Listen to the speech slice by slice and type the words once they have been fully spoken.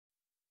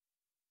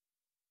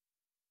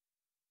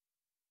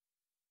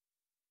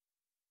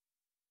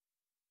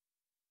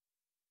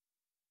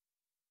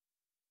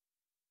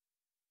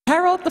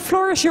Harald, the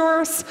floor is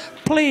yours.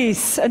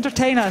 Please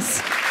entertain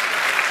us.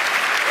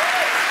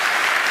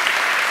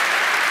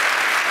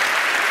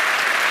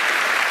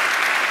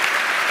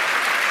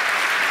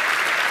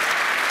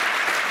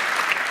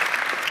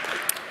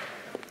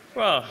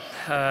 Well,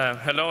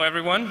 hello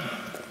everyone.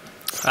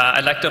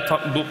 I'd like to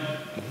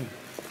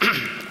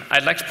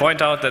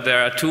point out that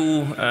there are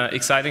two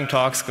exciting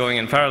talks going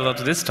in parallel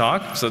to this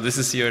talk, so this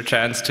is your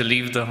chance to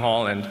leave the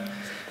hall and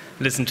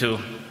listen to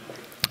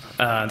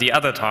the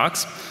other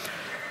talks.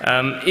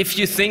 If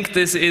you think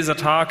this is a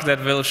talk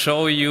that will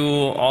show you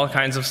all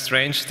kinds of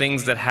strange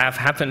things that have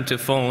happened to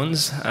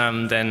phones,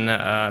 then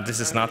this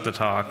is not the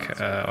talk,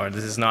 or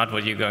this is not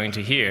what you're going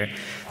to hear.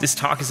 This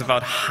talk is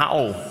about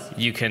how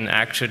you can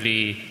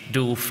actually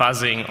do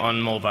fuzzing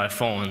on mobile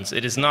phones.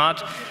 It is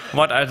not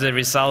what are the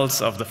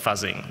results of the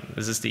fuzzing.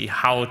 This is the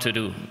how to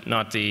do,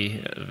 not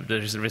the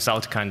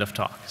result kind of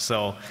talk.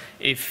 So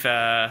if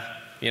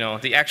you know,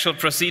 the actual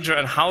procedure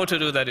and how to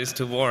do that is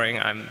too boring,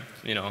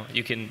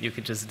 you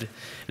can just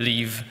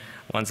leave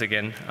once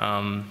again.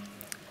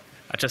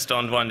 I just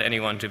don't want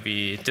anyone to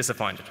be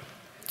disappointed.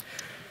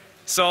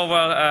 So,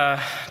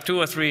 well, 2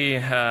 or 3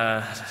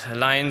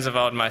 lines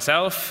about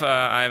myself.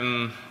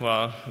 I'm,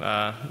 well,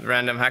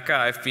 random hacker.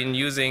 I've been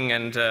using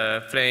and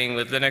playing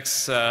with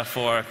Linux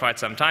for quite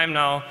some time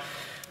now,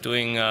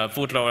 doing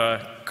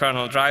bootloader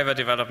kernel driver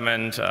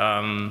development,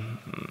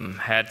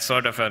 had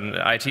sort of an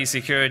IT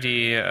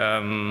security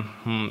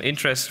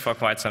interest for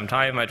quite some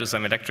time. I do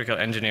some electrical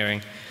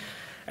engineering.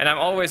 And I'm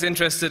always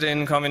interested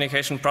in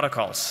communication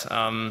protocols.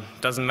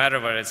 Doesn't matter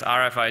whether it's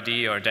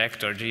RFID or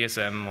DECT or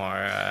GSM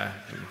or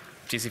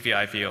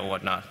TCP/IP or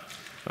whatnot.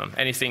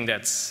 Anything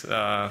that's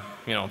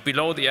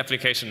below the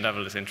application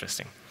level is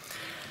interesting.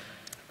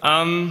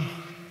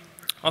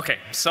 Okay,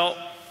 so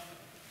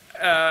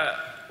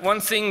one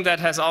thing that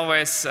has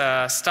always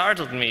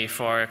startled me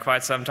for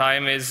quite some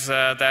time is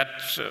that,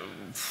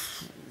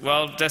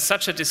 well, there's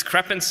such a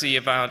discrepancy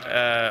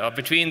about,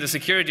 between the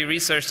security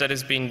research that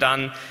is being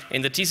done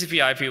in the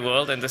TCP/IP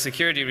world and the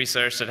security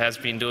research that has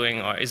been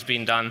doing or is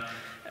being done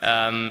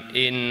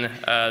in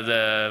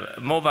the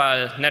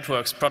mobile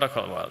networks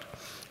protocol world.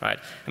 Right.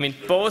 I mean,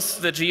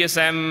 both the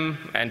GSM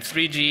and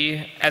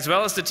 3G, as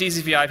well as the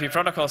TCP/IP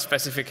protocol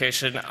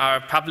specification,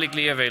 are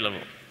publicly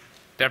available.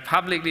 They're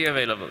publicly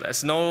available.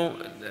 There's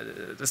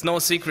no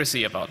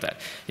secrecy about that.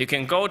 You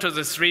can go to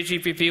the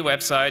 3GPP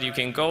website, you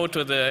can go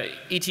to the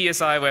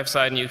ETSI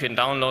website, and you can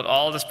download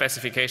all the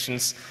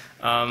specifications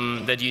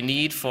that you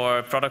need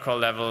for protocol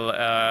level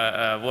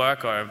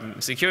work or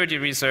security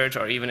research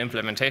or even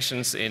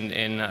implementations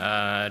in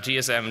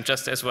GSM,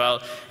 just as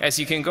well as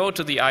you can go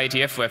to the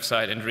IETF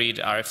website and read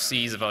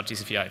RFCs about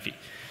TCP/IP.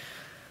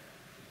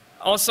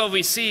 Also,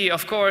 we see,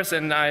 of course,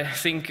 and I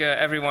think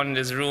everyone in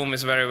this room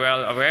is very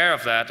well aware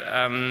of that,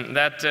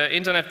 that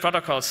Internet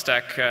Protocol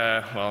Stack,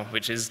 well,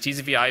 which is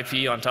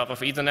TCP/IP on top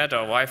of Ethernet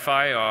or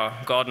Wi-Fi or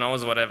God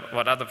knows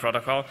what other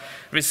protocol,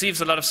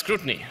 receives a lot of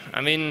scrutiny. I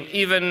mean,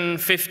 even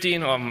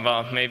 15 or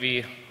well,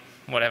 maybe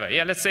whatever.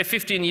 Yeah, let's say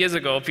 15 years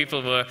ago,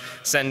 people were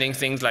sending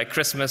things like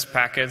Christmas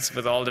packets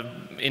with all the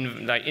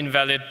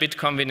invalid bit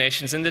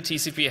combinations in the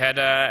TCP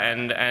header,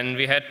 and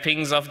we had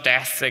pings of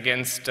death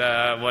against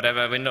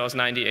whatever, Windows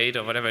 98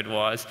 or whatever it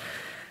was,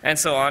 and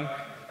so on.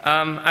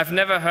 I've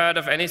never heard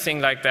of anything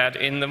like that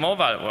in the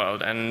mobile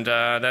world, and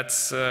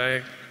that's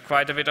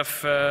quite a bit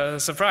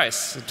of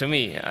surprise to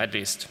me, at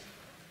least.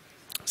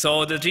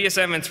 So the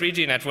GSM and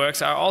 3G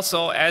networks are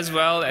also as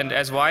well and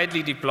as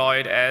widely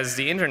deployed as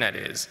the Internet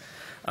is.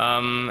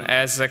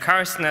 As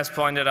Carsten has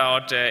pointed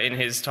out in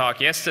his talk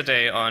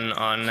yesterday on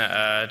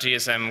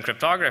GSM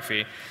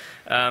cryptography,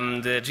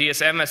 the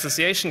GSM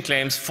Association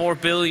claims 4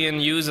 billion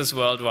users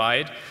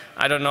worldwide.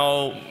 I don't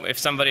know if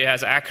somebody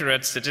has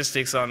accurate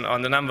statistics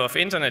on the number of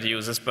Internet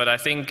users, but I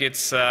think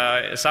it's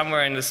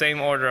somewhere in the same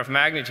order of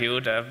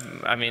magnitude.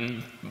 I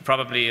mean,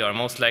 probably or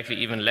most likely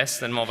even less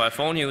than mobile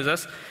phone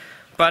users.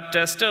 But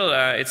still,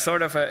 it's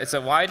sort of it's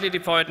a widely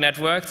deployed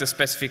network. The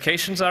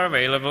specifications are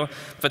available,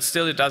 but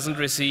still it doesn't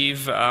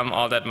receive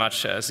all that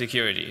much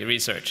security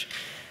research.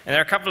 And there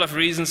are a couple of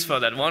reasons for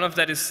that. One of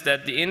that is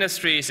that the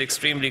industry is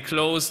extremely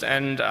closed,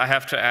 and I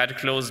have to add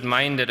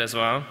closed-minded as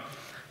well.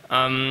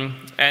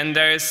 And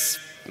there is,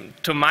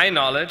 to my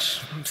knowledge,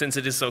 since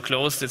it is so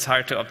closed, it's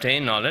hard to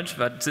obtain knowledge,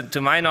 but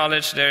to my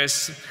knowledge, there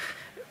is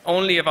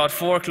only about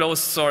 4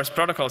 closed-source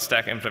protocol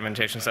stack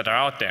implementations that are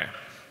out there.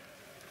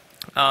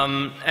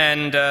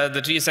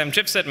 The GSM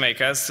chipset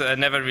makers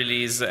never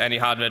release any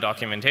hardware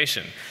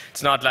documentation.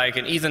 It's not like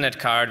an Ethernet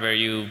card where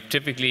you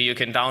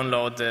can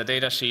download the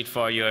datasheet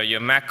for your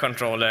Mac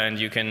controller and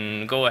you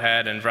can go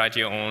ahead and write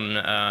your own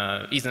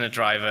Ethernet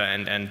driver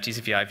and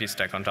TCP/IP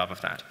stack on top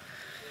of that.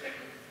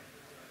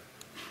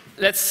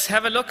 Let's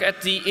have a look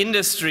at the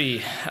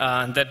industry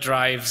that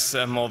drives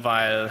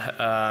mobile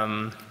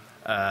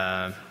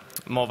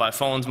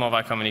phones,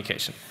 mobile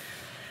communication.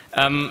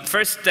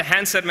 First, the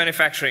handset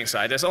manufacturing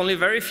side. There's only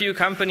very few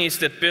companies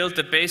that build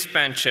the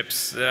baseband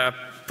chips that are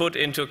put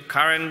into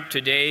current,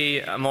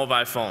 today,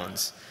 mobile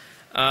phones.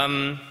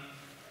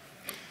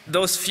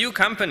 those few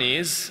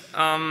companies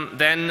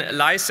then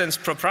license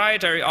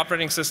proprietary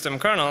operating system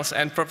kernels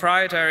and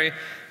proprietary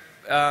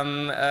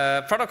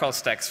protocol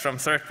stacks from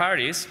third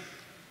parties.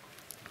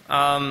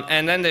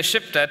 And then they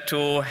ship that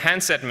to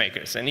handset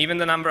makers. And even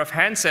the number of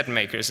handset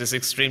makers is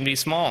extremely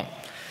small.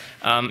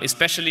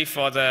 Especially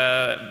for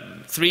the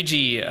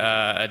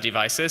 3G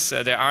devices,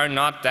 there are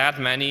not that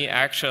many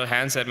actual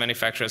handset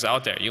manufacturers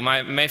out there. You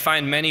may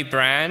find many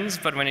brands,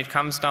 but when it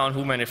comes down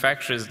who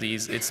manufactures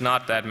these, it's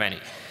not that many.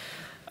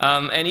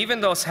 And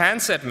even those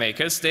handset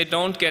makers, they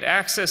don't get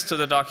access to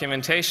the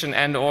documentation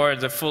and or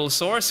the full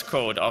source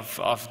code of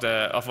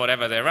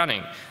whatever they're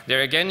running.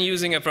 They're again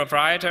using a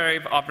proprietary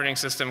operating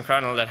system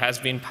kernel that has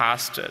been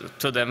passed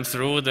to them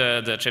through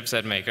the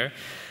chipset maker.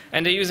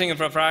 And they're using a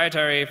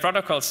proprietary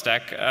protocol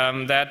stack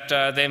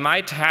that they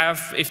might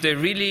have, if they're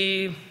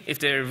really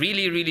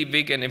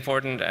big and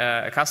important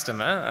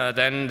customer,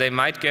 then they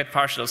might get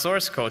partial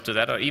source code to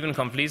that or even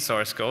complete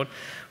source code.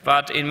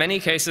 But in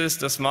many cases,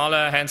 the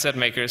smaller handset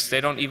makers,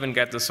 they don't even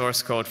get the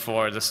source code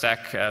for the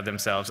stack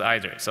themselves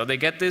either. So they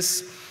get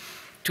this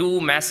two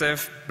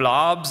massive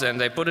blobs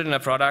and they put it in a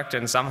product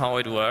and somehow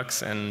it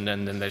works and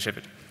then they ship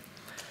it.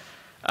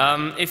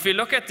 If we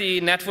look at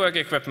the network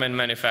equipment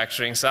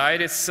manufacturing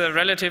side, it's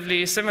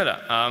relatively similar.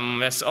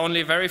 There's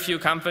only very few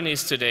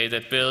companies today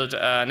that build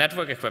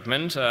network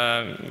equipment.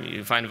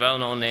 You find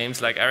well-known names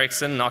like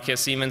Ericsson, Nokia,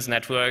 Siemens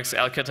Networks,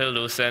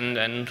 Alcatel-Lucent,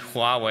 and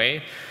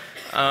Huawei.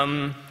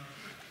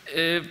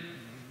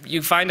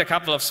 You find a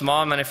couple of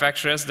small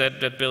manufacturers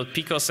that build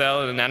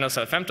picocell and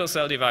nanocell,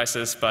 femtocell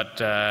devices,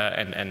 but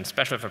and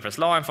special-purpose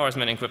law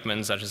enforcement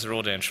equipment such as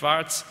Rode and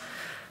Schwarz.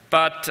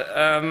 But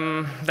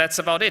that's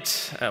about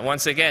it.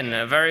 Once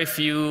again, very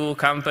few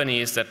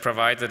companies that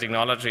provide the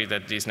technology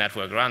that these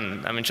networks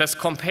run. I mean, just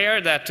compare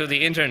that to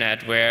the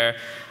internet, where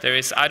there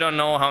is, I don't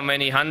know how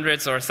many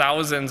hundreds or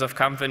thousands of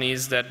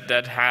companies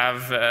that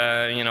have,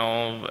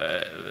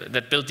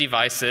 that build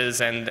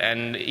devices,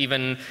 and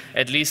even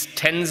at least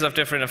tens of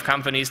different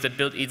companies that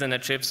build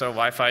Ethernet chips or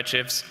Wi-Fi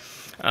chips.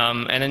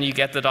 And then you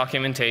get the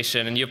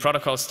documentation, and your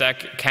protocol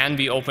stack can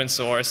be open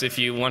source if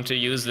you want to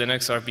use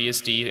Linux or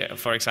BSD,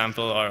 for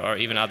example, or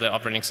even other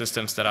operating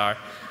systems that are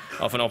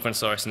of an open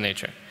source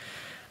nature.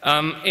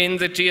 In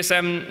the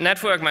GSM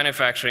network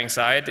manufacturing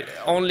side,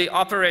 only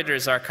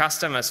operators are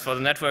customers for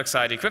the network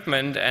side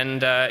equipment,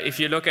 and if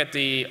you look at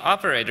the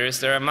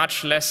operators, there are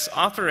much less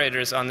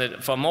operators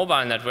for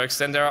mobile networks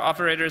than there are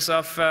operators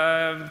of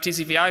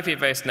TCP/IP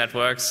based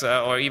networks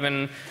or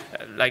even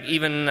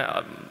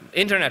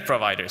internet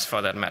providers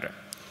for that matter.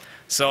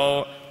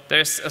 So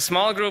there's a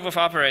small group of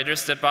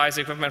operators that buys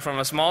equipment from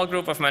a small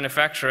group of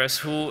manufacturers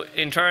who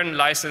in turn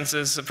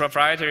licenses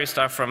proprietary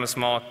stuff from a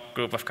small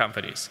group of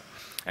companies.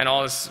 And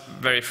all is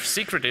very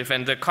secretive,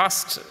 and the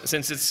cost,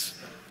 since it's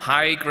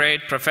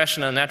high-grade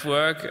professional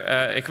network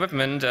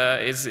equipment,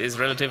 is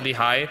relatively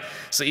high.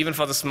 So even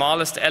for the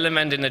smallest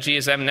element in the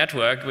GSM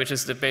network, which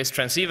is the base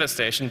transceiver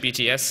station,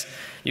 BTS,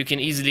 you can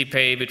easily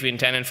pay between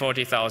 10 and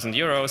 40,000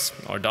 euros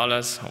or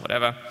dollars or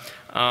whatever.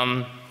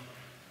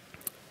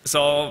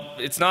 So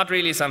it's not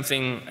really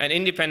something an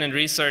independent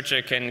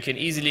researcher can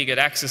easily get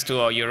access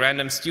to, or your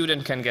random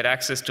student can get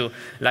access to,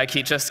 like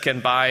he just can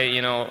buy,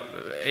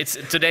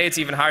 today it's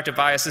even hard to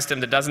buy a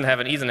system that doesn't have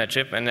an Ethernet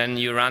chip, and then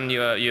you run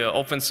your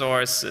open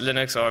source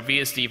Linux or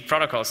BSD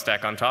protocol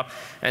stack on top,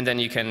 and then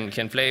you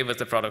can play with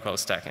the protocol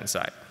stack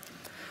inside.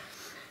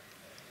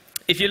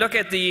 If you look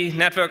at the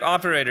network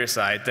operator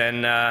side,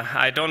 then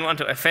I don't want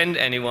to offend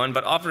anyone,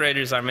 but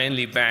operators are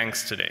mainly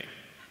banks today.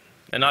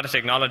 They're not a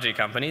technology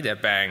company, they're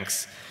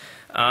banks.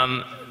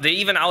 They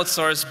even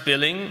outsource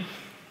billing.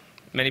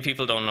 Many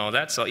people don't know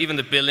that. So even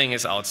the billing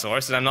is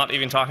outsourced. And I'm not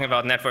even talking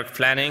about network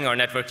planning or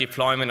network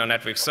deployment or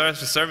network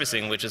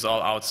servicing, which is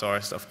all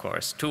outsourced, of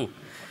course, too.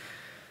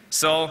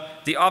 So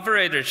the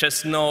operator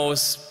just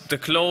knows the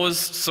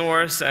closed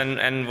source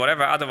and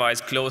whatever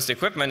otherwise closed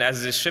equipment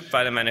as it is shipped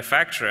by the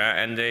manufacturer.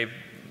 And they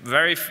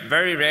very,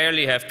 very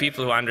rarely have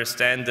people who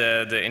understand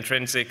the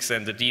intrinsics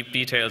and the deep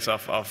details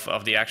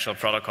of the actual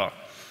protocol.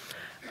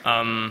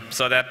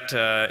 So that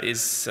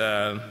is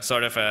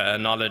sort of a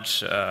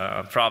knowledge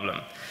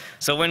problem.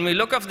 So when we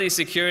look at the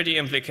security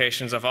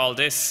implications of all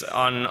this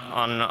on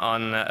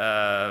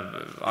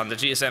the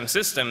GSM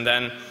system,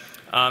 then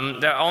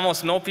there are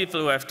almost no people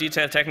who have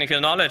detailed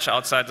technical knowledge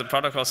outside the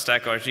protocol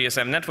stack or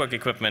GSM network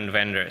equipment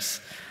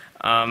vendors.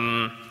 I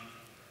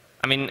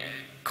mean,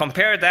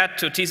 compare that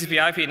to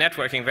TCP/IP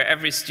networking, where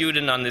every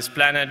student on this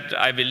planet,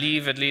 I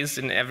believe, at least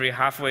in every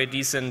halfway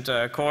decent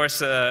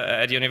course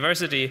at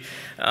university,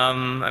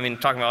 I mean,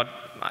 talking about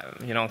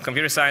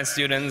computer science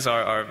students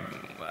or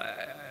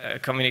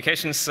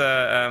communications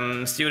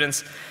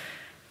students,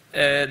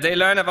 they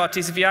learn about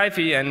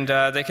TCP/IP and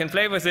they can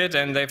play with it,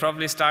 and they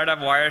probably start up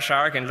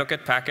Wireshark and look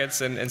at packets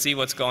and see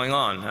what's going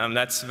on.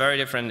 That's very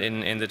different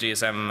in the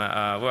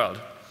GSM world.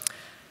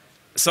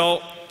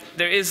 So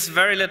there is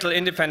very little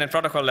independent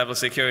protocol level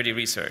security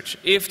research.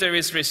 If there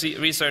is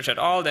research at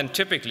all, then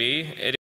typically it